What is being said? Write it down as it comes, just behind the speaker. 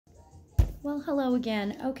Well, hello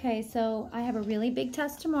again. Okay, so I have a really big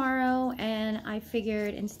test tomorrow, and I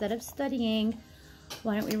figured instead of studying,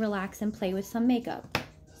 why don't we relax and play with some makeup?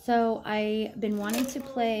 So I've been wanting to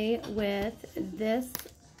play with this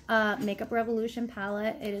Makeup Revolution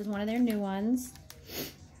palette. It is one of their new ones.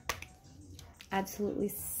 Absolutely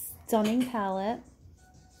stunning palette.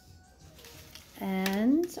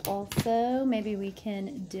 And also, maybe we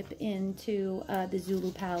can dip into the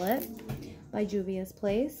Zulu palette by Juvia's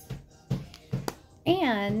Place.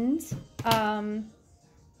 And I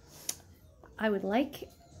would like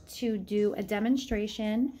to do a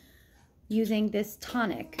demonstration using this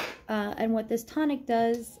tonic. And what this tonic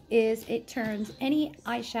does is it turns any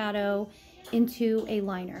eyeshadow into a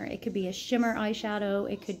liner. It could be a shimmer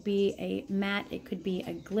eyeshadow, it could be a matte, it could be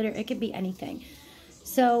a glitter, it could be anything.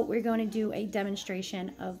 So we're going to do a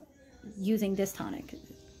demonstration of using this tonic.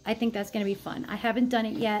 I think that's going to be fun. I haven't done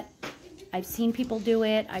it yet. I've seen people do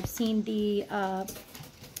it. I've seen the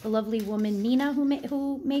lovely woman Nina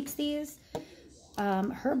who makes these.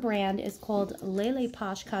 Her brand is called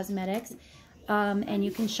Leleposh Cosmetics, and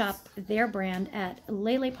you can shop their brand at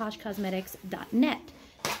leleposhcosmetics.net.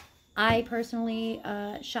 I personally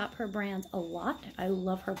shop her brands a lot. I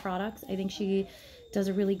love her products. I think she does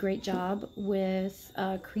a really great job with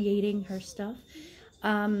creating her stuff.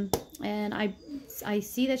 And I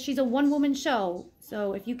see that she's a one-woman show.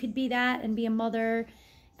 So if you could be that and be a mother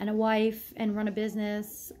and a wife and run a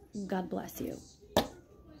business, God bless you.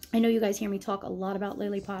 I know you guys hear me talk a lot about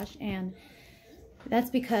Leleposh, and that's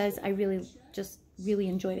because I really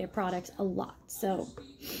enjoy their products a lot. So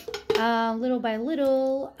little by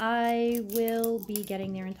little, I will be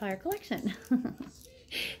getting their entire collection.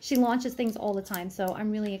 She launches things all the time, so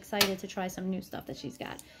I'm really excited to try some new stuff that she's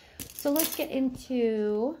got. So let's get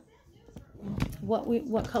into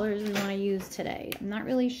what colors we want to use today. I'm not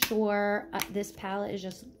really sure. This palette is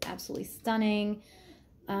just absolutely stunning.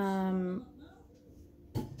 I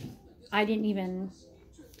didn't even,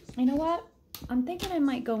 you know what? I'm thinking I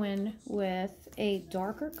might go in with a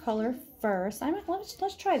darker color first.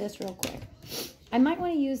 Let's try this real quick. I might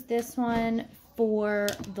want to use this one for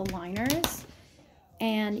the liners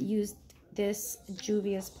and use this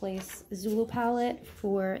Juvia's Place Zulu palette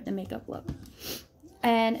for the makeup look.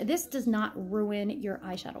 And this does not ruin your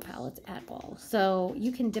eyeshadow palettes at all. So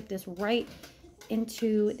you can dip this right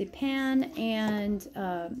into the pan and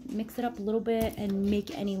mix it up a little bit and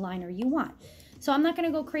make any liner you want. So I'm not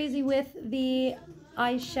going to go crazy with the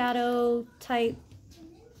eyeshadow type,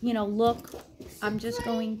 you know, look. I'm just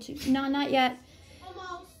going to, no, not yet.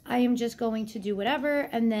 I am just going to do whatever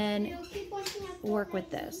and then work with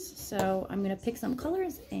this. So I'm going to pick some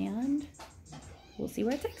colors and we'll see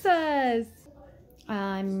where it takes us.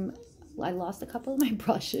 I lost a couple of my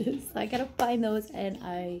brushes. I got to find those and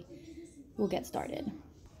I will get started.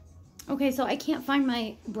 Okay, so I can't find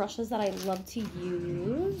my brushes that I love to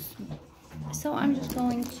use. So I'm just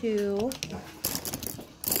going to,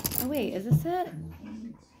 oh wait, is this it?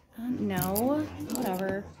 No,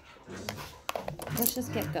 whatever. Let's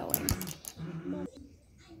just get going.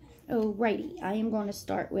 Alrighty, I am going to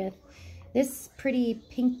start with this pretty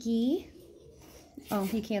pinky. Oh,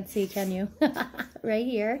 you can't see, can you? Right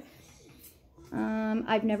here.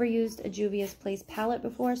 I've never used a Juvia's Place palette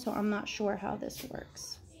before, so I'm not sure how this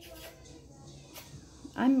works.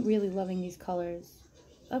 I'm really loving these colors.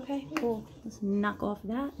 Okay, cool. Let's knock off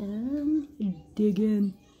that and dig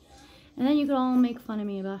in. And then you could all make fun of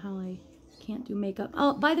me about how I can't do makeup.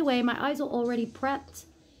 Oh, by the way, my eyes are already prepped.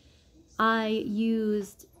 I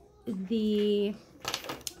used the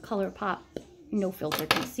ColourPop No Filter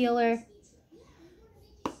Concealer.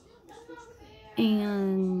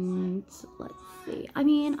 And let's see. I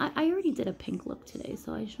mean, I already did a pink look today,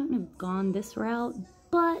 so I shouldn't have gone this route.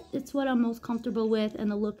 But it's what I'm most comfortable with, and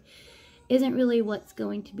the look isn't really what's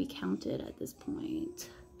going to be counted at this point.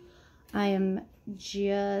 I am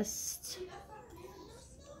just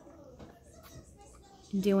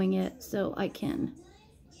doing it so I can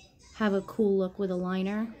have a cool look with a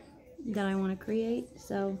liner that I want to create.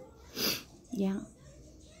 So yeah.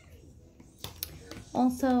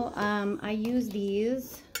 Also, I use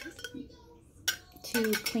these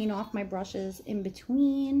to clean off my brushes in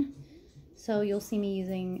between. So you'll see me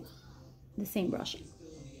using the same brush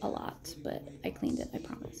a lot, but I cleaned it, I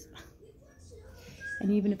promise.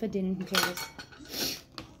 And even if I didn't, who cares?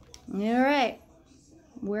 All right,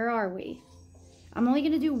 where are we? I'm only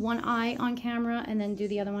gonna do one eye on camera and then do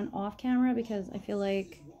the other one off camera because I feel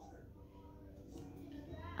like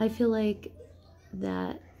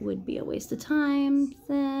that would be a waste of time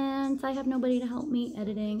since I have nobody to help me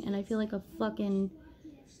editing, and I feel like I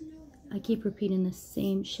keep repeating the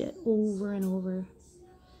same shit over and over.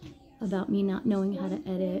 about me not knowing how to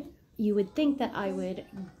edit. You would think that I would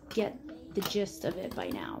get the gist of it by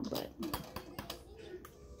now, but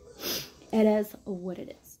it is what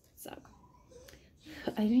it is. So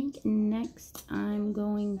I think next I'm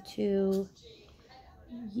going to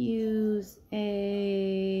use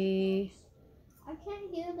a, I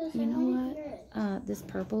can't hear this. you know what, this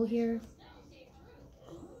purple here.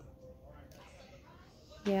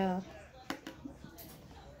 Yeah.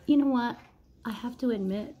 You know what? I have to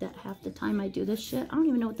admit that half the time I do this shit, I don't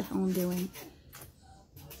even know what the hell I'm doing.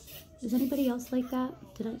 Is anybody else like that?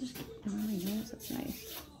 Did I just, I don't really know. That's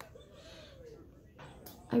nice.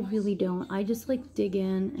 I really don't. I just like dig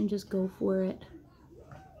in and just go for it.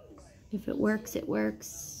 If it works, it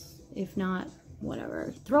works. If not,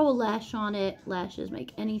 whatever. Throw a lash on it. Lashes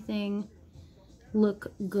make anything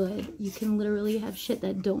look good. You can literally have shit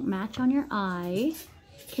that don't match on your eye.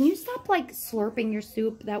 Can you stop like slurping your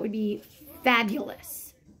soup? That would be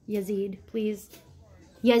fabulous. Yazid, please.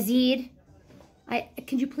 Yazid,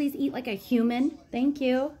 can you please eat like a human? Thank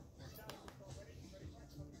you.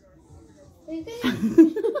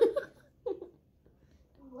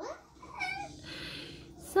 What?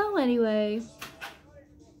 So anyway,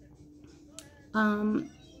 I'm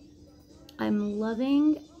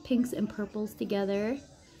loving pinks and purples together,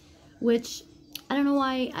 which I don't know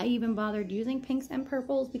why I even bothered using pinks and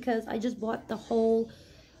purples, because I just bought the whole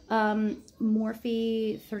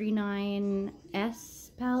Morphe 39S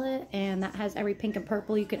palette, and that has every pink and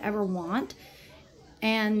purple you could ever want.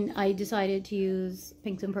 And I decided to use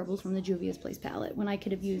pinks and purples from the Juvias Place palette when I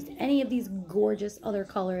could have used any of these gorgeous other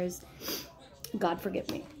colors. God forgive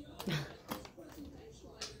me.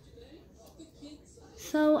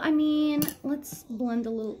 So, I mean, let's blend a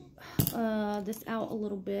little, this out a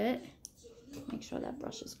little bit. Make sure that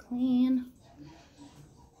brush is clean.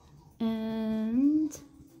 And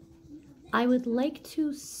I would like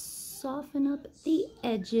to soften up the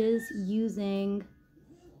edges using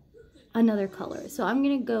another color. So I'm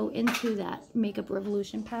going to go into that Makeup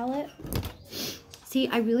Revolution palette. See,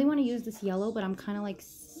 I really want to use this yellow, but I'm kind of like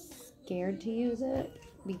scared to use it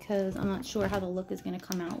because I'm not sure how the look is going to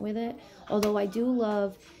come out with it. Although I do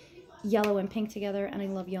love yellow and pink together, and I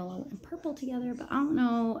love yellow and purple together, but I don't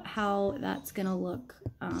know how that's going to look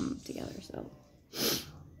together. So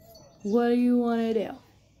what do you want to do?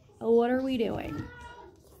 What are we doing?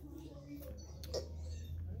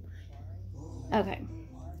 Okay.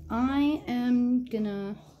 I am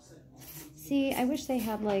gonna see. I wish they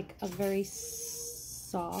had like a very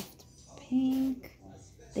soft pink.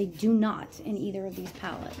 They do not in either of these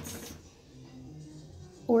palettes,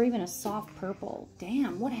 or even a soft purple.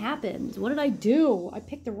 Damn, what happened? What did I do? I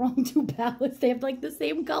picked the wrong two palettes. They have like the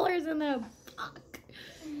same colors in them. Fuck.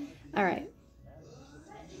 All right.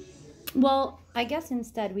 Well, I guess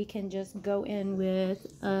instead we can just go in with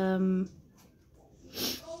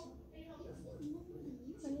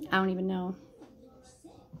I don't even know.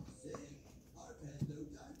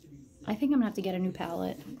 I think I'm gonna have to get a new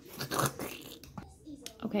palette.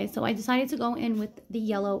 Okay, so I decided to go in with the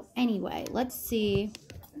yellow anyway. Let's see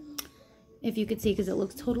if you could see, because it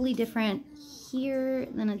looks totally different here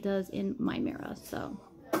than it does in my mirror. So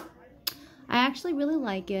I actually really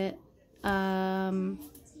like it. I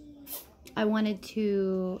wanted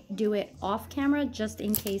to do it off camera just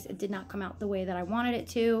in case it did not come out the way that I wanted it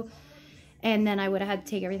to. And then I would have had to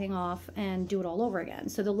take everything off and do it all over again.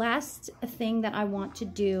 So the last thing that I want to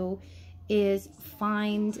do is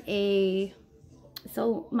find a...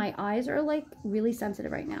 So my eyes are like really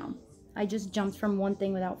sensitive right now. I just jumped from one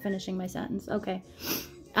thing without finishing my sentence. Okay.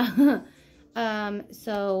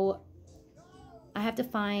 So I have to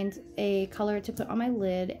find a color to put on my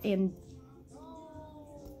lid, and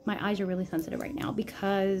my eyes are really sensitive right now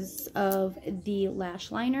because of the lash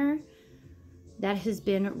liner that has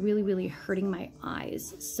been really, really hurting my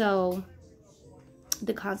eyes. So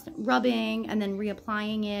the constant rubbing and then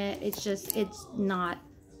reapplying it, it's not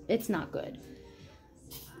good.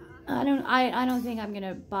 I don't think I'm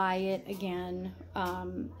gonna buy it again.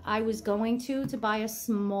 I was going to buy a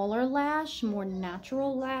smaller lash, more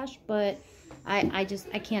natural lash, but I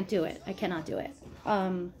can't do it. I cannot do it.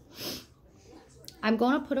 I'm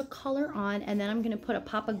going to put a color on, and then I'm going to put a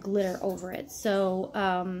pop of glitter over it. So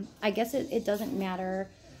I guess it doesn't matter.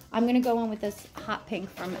 I'm going to go in with this hot pink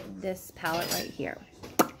from this palette right here.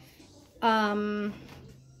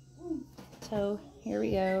 So here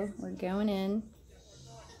we go. We're going in.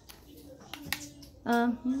 You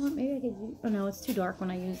know what? Maybe I could use... Oh, no, it's too dark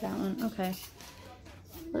when I use that one. Okay.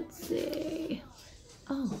 Let's see.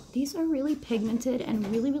 Oh, these are really pigmented and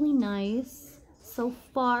really, really nice. So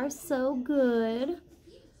far, so good.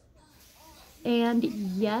 And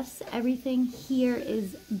yes, everything here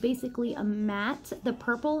is basically a matte. The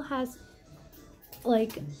purple has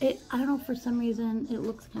like it, I don't know, for some reason it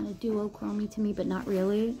looks kind of duochrome-y to me, but not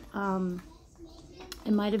really.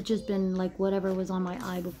 It might have just been like whatever was on my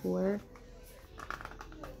eye before.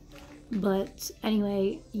 But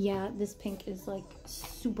anyway, yeah, this pink is like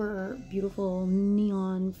super beautiful,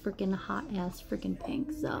 neon, freaking hot ass freaking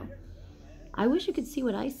pink. So I wish you could see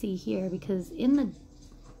what I see here, because in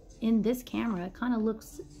this camera it kind of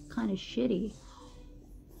looks kind of shitty.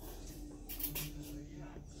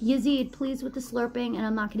 Yazid, please with the slurping, and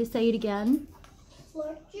I'm not going to say it again.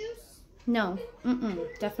 Slurp juice? No,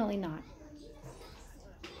 definitely not.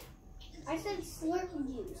 I said slurp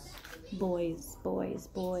juice. Boys, boys,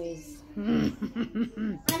 boys. I meant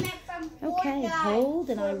from Okay, Guys. hold,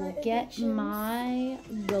 and I will get my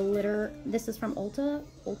glitter. This is from Ulta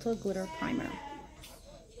Glitter Primer.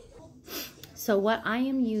 So what I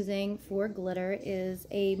am using for glitter is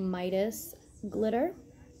a Midas glitter.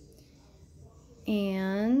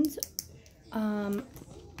 And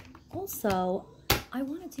also, I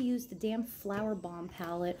wanted to use the damn Flower Bomb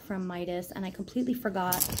palette from Midas, and I completely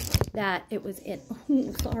forgot that it was in,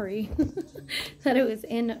 oh, sorry, that it was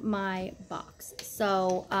in my box.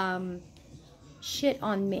 So, shit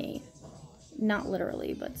on me. Not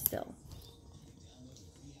literally, but still.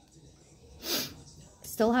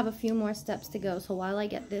 Still have a few more steps to go, so while I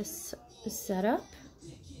get this set up,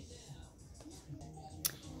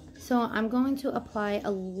 so I'm going to apply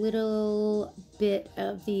a little bit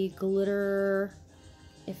of the glitter,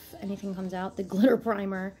 if anything comes out, the glitter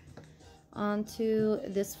primer onto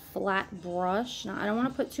this flat brush. Now I don't want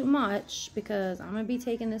to put too much because I'm going to be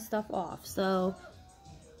taking this stuff off. So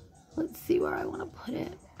let's see where I want to put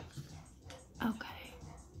it. Okay.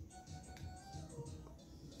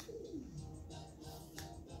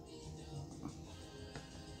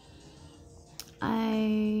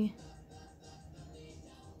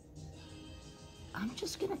 I'm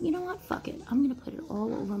just gonna, you know what, fuck it. I'm gonna put it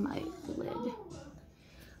all over my lid.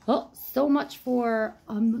 Oh, so much for,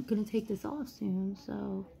 I'm gonna take this off soon,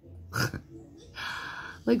 so.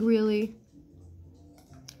 Like, really?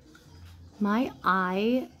 My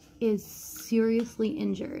eye is seriously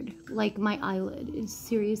injured. Like, my eyelid is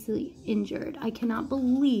seriously injured. I cannot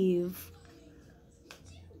believe.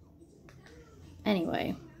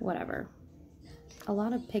 Anyway, whatever. A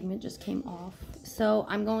lot of pigment just came off. So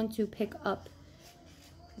I'm going to pick up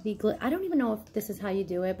the glitter. I don't even know if this is how you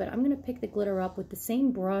do it, but I'm going to pick the glitter up with the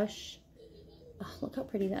same brush. Oh, look how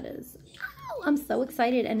pretty that is. Oh, I'm so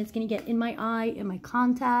excited, and it's going to get in my eye, in my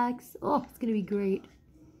contacts. Oh, it's going to be great.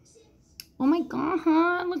 Oh my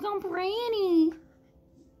God, look how pretty.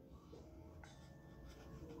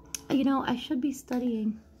 You know, I should be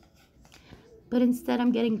studying, but instead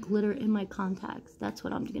I'm getting glitter in my contacts. That's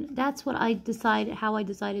what I'm gonna, that's what I decided, how I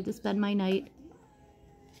decided to spend my night.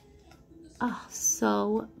 Oh,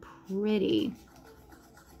 so pretty.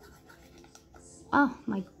 Oh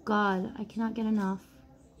my God, I cannot get enough.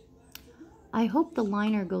 I hope the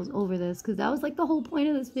liner goes over this, because that was like the whole point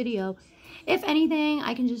of this video. If anything,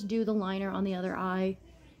 I can just do the liner on the other eye.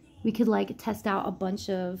 We could like test out a bunch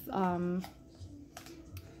of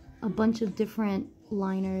different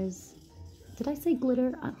liners. Did I say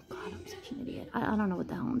glitter? Oh God, I'm such an idiot. I don't know what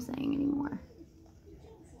the hell I'm saying anymore.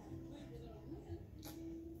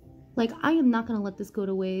 Like, I am not going to let this go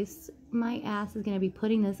to waste. My ass is going to be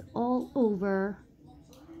putting this all over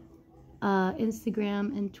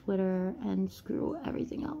Instagram and Twitter and screw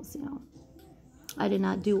everything else, you know. I did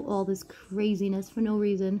not do all this craziness for no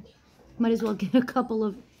reason. Might as well get a couple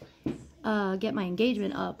of, get my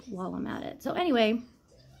engagement up while I'm at it. So anyway,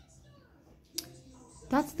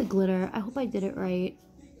 that's the glitter. I hope I did it right.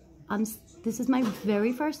 This is my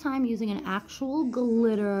very first time using an actual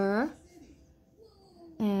glitter.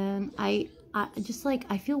 And I just like,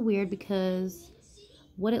 I feel weird because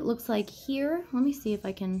what it looks like here, let me see if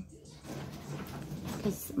I can,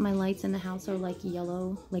 because my lights in the house are like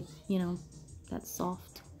yellow, like, you know, that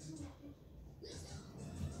soft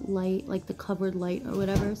light, like the covered light or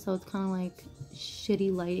whatever. So it's kind of like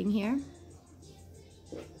shitty lighting here.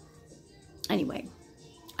 Anyway,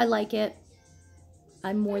 I like it.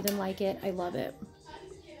 I more than like it. I love it.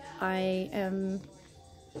 I am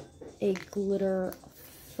a glitter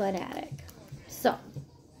fanatic. So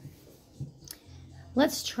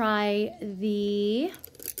let's try the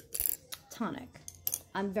Tonic.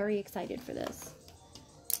 I'm very excited for this.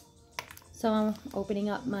 So I'm opening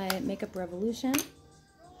up my Makeup Revolution.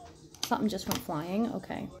 Something just went flying.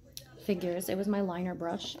 Okay. Figures. It was my liner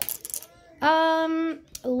brush.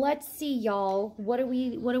 Let's see, y'all. What are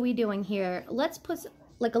we doing here? Let's put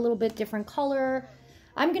like a little bit different color.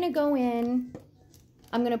 I'm going to go in,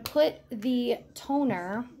 I'm going to put the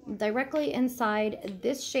toner directly inside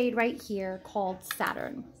this shade right here called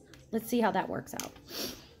Saturn. Let's see how that works out.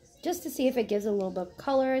 Just to see if it gives a little bit of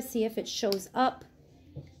color, see if it shows up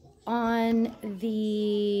on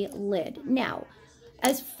the lid. Now,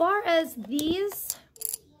 as far as these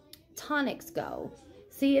tonics go,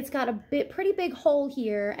 see, it's got a pretty big hole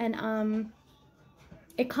here, and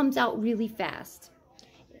it comes out really fast.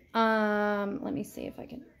 Let me see if I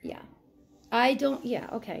can, yeah.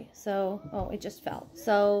 Okay, so, oh, it just fell.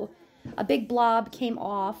 So, a big blob came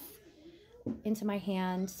off into my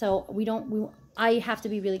hand, so I have to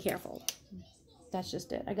be really careful. That's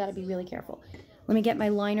just it. I gotta be really careful. Let me get my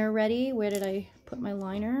liner ready. Where did I put my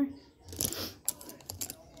liner?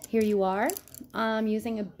 Here you are. I'm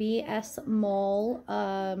using a BS Mall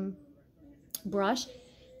brush.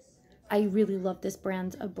 I really love this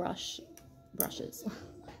brand of brushes.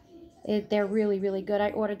 They're really, really good. I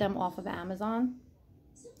ordered them off of Amazon.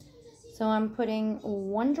 So I'm putting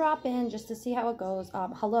 1 drop in just to see how it goes.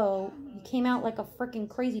 Hello, you came out like a freaking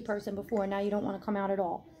crazy person before. Now you don't want to come out at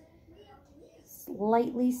all.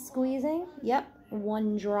 Slightly squeezing. Yep,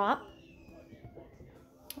 1 drop.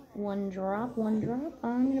 1 drop, 1 drop.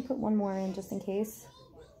 I'm going to put 1 more in just in case.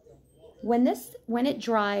 When it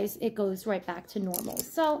dries, it goes right back to normal.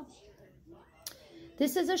 So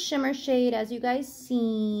this is a shimmer shade, as you guys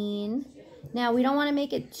seen. Now, we don't want to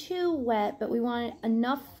make it too wet, but we want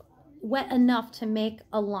it wet enough to make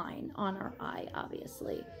a line on our eye,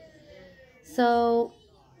 obviously. So,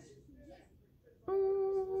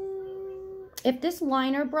 if this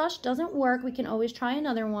liner brush doesn't work, we can always try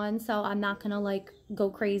another one. So I'm not going to like go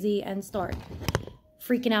crazy and start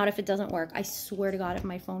freaking out if it doesn't work. I swear to God, if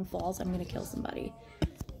my phone falls, I'm going to kill somebody.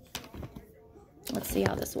 Let's see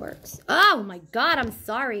how this works. Oh my God, I'm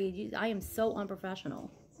sorry. I am so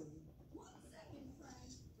unprofessional.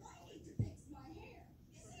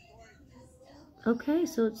 Okay,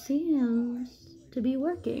 so it seems to be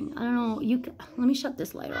working. I don't know. Let me shut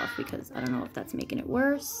this light off because I don't know if that's making it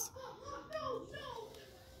worse.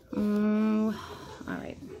 All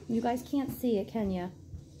right. You guys can't see it, can you?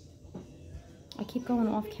 I keep going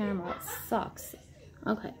off camera. It sucks.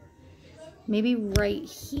 Okay. Maybe right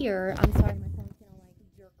here. I'm sorry, my phone's gonna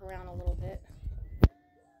like jerk around a little bit.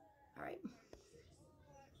 All right.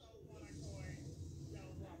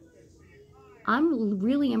 I'm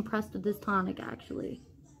really impressed with this tonic, actually.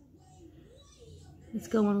 It's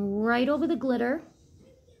going right over the glitter.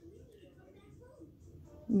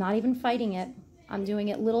 Not even fighting it. I'm doing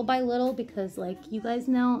it little by little because, like you guys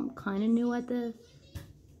know, I'm kind of new at this.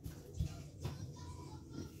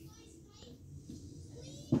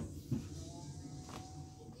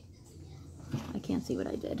 I can't see what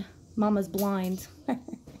I did. Mama's blind.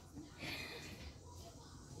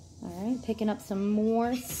 Alright, picking up some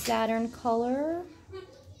more Saturn color.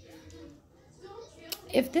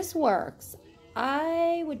 If this works,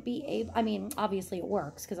 I would be able, I mean, obviously it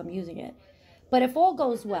works because I'm using it. But if all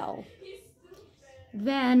goes well,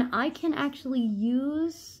 then I can actually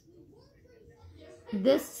use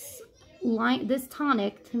this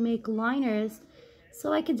tonic to make liners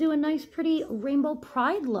so I could do a nice pretty rainbow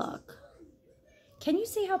pride look. Can you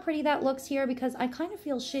see how pretty that looks here? Because I kind of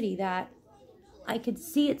feel shitty that I could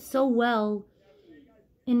see it so well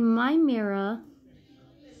in my mirror.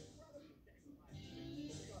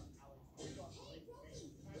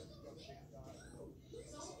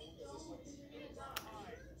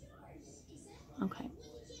 Okay.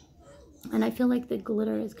 And I feel like the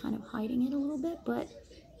glitter is kind of hiding it a little bit, but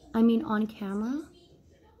I mean on camera.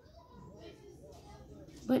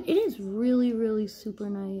 But it is really, really super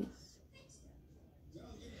nice.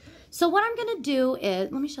 So what I'm going to do is,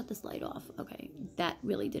 let me shut this light off. Okay, that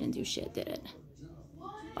really didn't do shit, did it?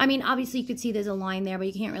 I mean, obviously you could see there's a line there, but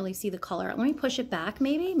you can't really see the color. Let me push it back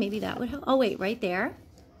maybe. Maybe that would help. Oh, wait, right there.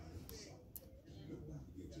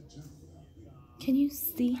 Can you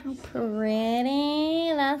see how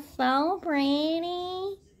pretty? That's so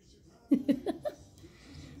pretty.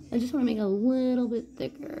 I just want to make it a little bit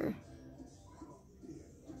thicker.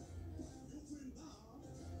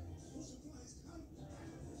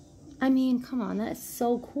 I mean, come on, that is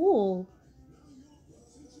so cool.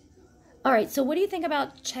 All right, so what do you think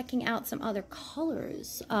about checking out some other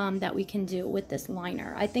colors that we can do with this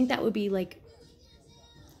liner? I think that would be like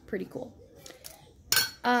pretty cool.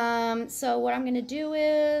 So what I'm gonna do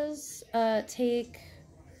is take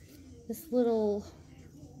this little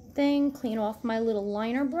thing, clean off my little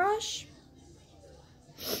liner brush,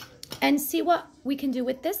 and see what we can do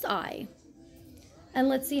with this eye. And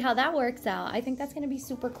let's see how that works out. I think that's gonna be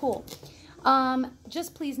super cool.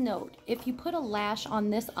 Just please note, if you put a lash on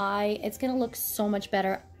this eye, it's gonna look so much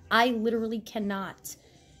better. I literally cannot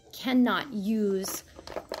use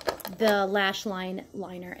the lash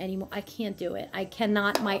liner anymore. I can't do it. I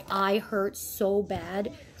cannot. My eye hurts so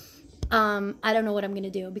bad. I don't know what I'm gonna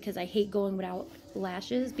do because I hate going without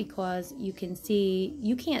lashes because you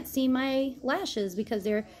can't see my lashes because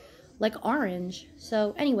they're like orange.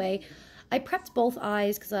 So anyway, I prepped both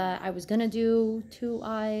eyes because I was gonna do 2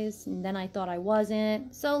 eyes and then I thought I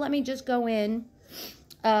wasn't. So let me just go in,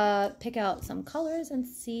 pick out some colors and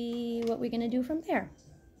see what we're gonna do from there.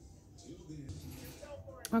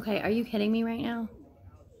 Okay, are you kidding me right now?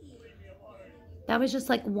 That was just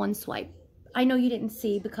like one swipe. I know you didn't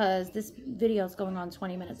see because this video is going on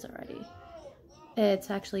 20 minutes already. It's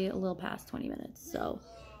actually a little past 20 minutes. So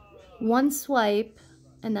one swipe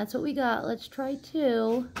and that's what we got. Let's try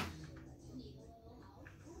 2.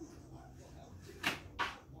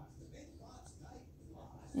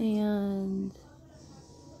 And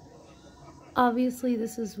obviously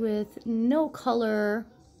this is with no color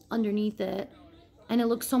underneath it. And it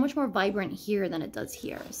looks so much more vibrant here than it does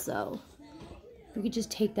here. So we could just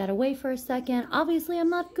take that away for a second. Obviously, I'm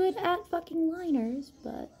not good at fucking liners,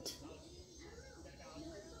 but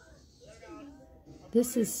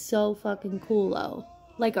this is so fucking cool, though.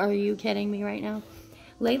 Like, are you kidding me right now?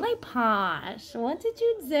 Leleposh, what did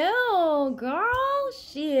you do, girl?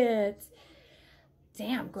 Shit.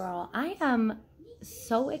 Damn, girl. I am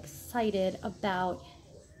so excited about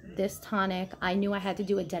this tonic. I knew I had to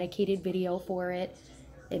do a dedicated video for it.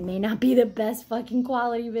 It may not be the best fucking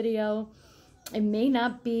quality video. It may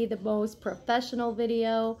not be the most professional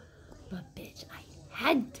video, but bitch, I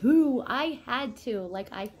had to.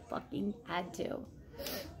 Like, I fucking had to.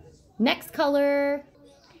 Next color.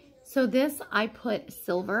 So this, I put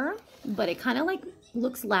silver, but it kind of like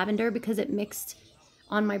looks lavender because it mixed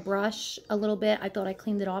on my brush a little bit. I thought I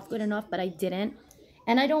cleaned it off good enough, but I didn't.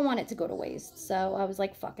 And I don't want it to go to waste. So I was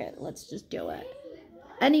like, fuck it. Let's just do it.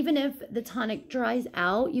 And even if the tonic dries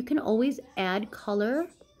out, you can always add color.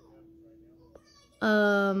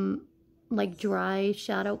 Like dry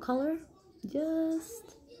shadow color.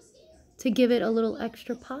 Just to give it a little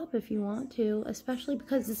extra pop if you want to. Especially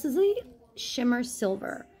because this is a shimmer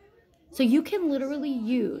silver. So you can literally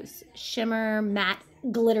use shimmer, matte,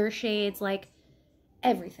 glitter shades, like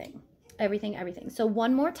everything. Everything. So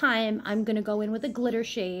one more time, I'm going to go in with a glitter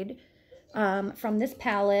shade from this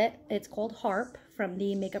palette. It's called Harp from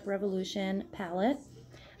the Makeup Revolution palette.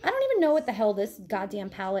 I don't even know what the hell this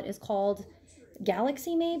goddamn palette is called.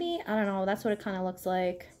 Galaxy, maybe? I don't know. That's what it kind of looks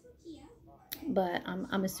like. But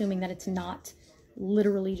I'm assuming that it's not.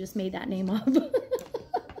 Literally just made that name up. Let me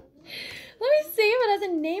see if it has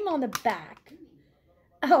a name on the back.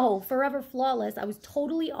 Oh, Forever Flawless. I was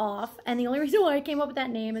totally off. And the only reason why I came up with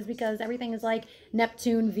that name is because everything is like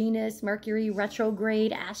Neptune, Venus, Mercury,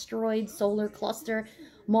 retrograde, asteroid, solar cluster,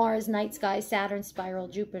 Mars, night sky, Saturn, spiral,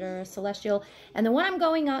 Jupiter, celestial. And the one I'm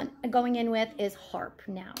going in with is Harp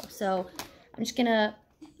now. So I'm just gonna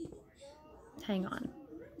hang on.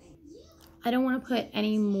 I don't want to put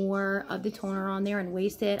any more of the toner on there and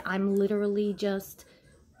waste it. I'm literally just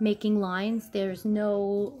making lines. There's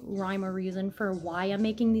no rhyme or reason for why I'm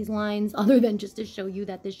making these lines other than just to show you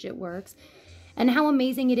that this shit works and how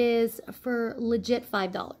amazing it is for legit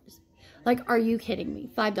 $5. Like, are you kidding me?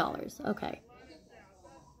 $5. Okay.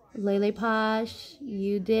 Leleposh,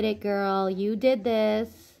 you did it, girl. You did this.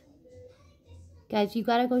 Guys, you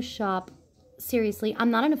gotta go shop. Seriously, I'm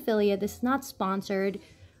not an affiliate. This is not sponsored.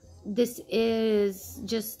 This is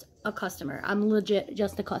just a customer. I'm legit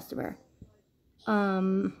just a customer.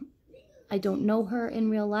 I don't know her in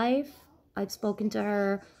real life. I've spoken to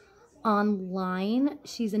her online.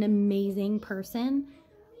 She's an amazing person.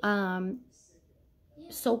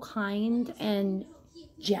 So kind and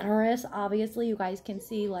generous. Obviously, you guys can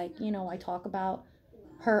see, like, you know, I talk about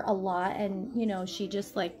her a lot, and, you know, she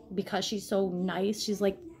just, like, because she's so nice, she's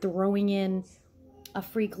like throwing in a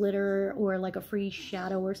free glitter or like a free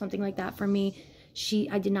shadow or something like that for me.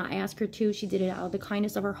 I did not ask her to. She did it out of the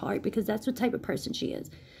kindness of her heart because that's what type of person she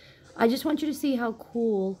is. I just want you to see how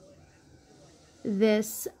cool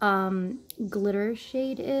this glitter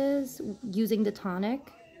shade is using the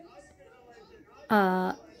tonic.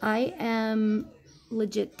 I am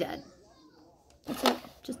legit dead. That's it.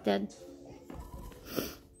 Just dead.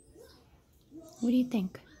 What do you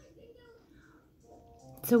think?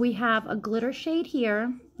 So we have a glitter shade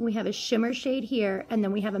here. We have a shimmer shade here. And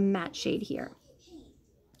then we have a matte shade here.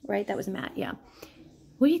 Right? That was matte, yeah.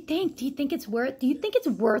 What do you think? Do you think it's worth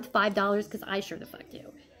 $5? Because I sure the fuck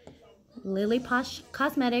do.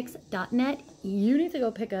 LeleposhCosmetics.net. You need to go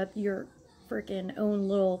pick up your freaking own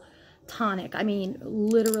little tonic. I mean,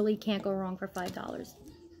 literally can't go wrong for $5.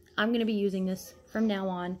 I'm going to be using this from now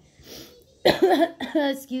on.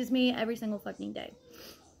 Excuse me, every single fucking day.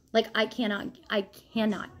 Like, I cannot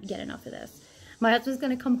get enough of this. My husband's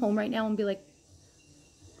going to come home right now and be like,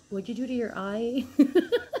 what'd you do to your eye?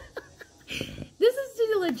 This is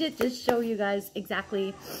to legit just show you guys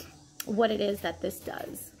exactly what it is that this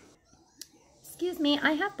does. Excuse me,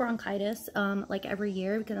 I have bronchitis like every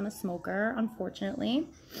year because I'm a smoker, unfortunately.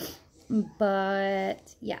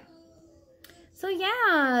 But yeah. So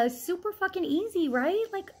yeah, super fucking easy, right?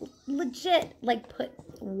 Like legit, like put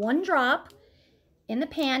one drop in the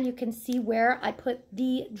pan. You can see where I put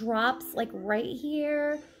the drops, like right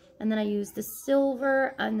here. And then I use the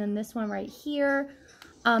silver and then this one right here.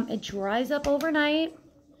 It dries up overnight.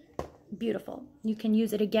 Beautiful. You can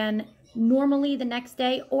use it again normally the next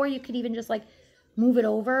day, or you could even just like move it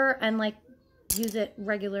over and like use it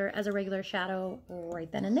as a regular shadow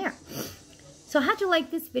right then and there. So how'd you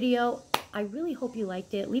like this video? I really hope you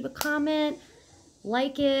liked it. Leave a comment,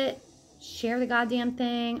 like it, share the goddamn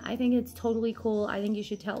thing. I think it's totally cool. I think you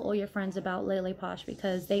should tell all your friends about Leleposh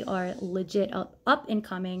because they are legit up and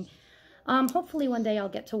coming. Hopefully one day I'll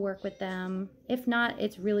get to work with them. If not,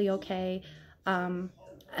 it's really okay.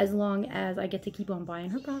 As long as I get to keep on buying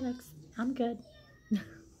her products, I'm good.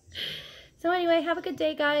 So anyway, have a good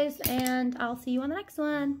day, guys, and I'll see you on the next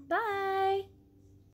one. Bye!